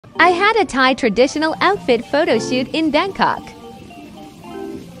I had a Thai traditional outfit photo shoot in Bangkok.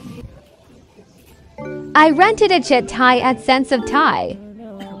 I rented a Chut Thai at Sense of Thai.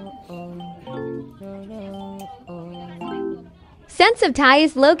 Sense of Thai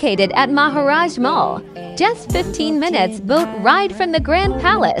is located at Maharaj Mall, just 15 minutes boat ride from the Grand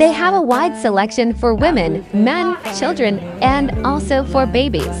Palace. They have a wide selection for women, men, children, and also for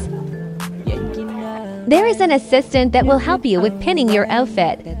babies. There is an assistant that will help you with pinning your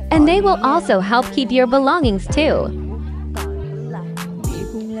outfit, and they will also help keep your belongings too.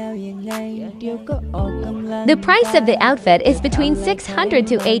 The price of the outfit is between 600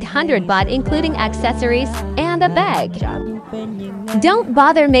 to 800 baht including accessories and a bag. Don't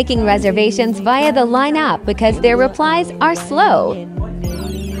bother making reservations via the line app because their replies are slow.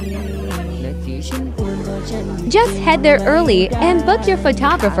 Just head there early and book your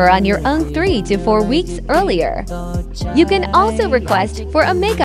photographer on your own 3 to 4 weeks earlier. You can also request for a makeup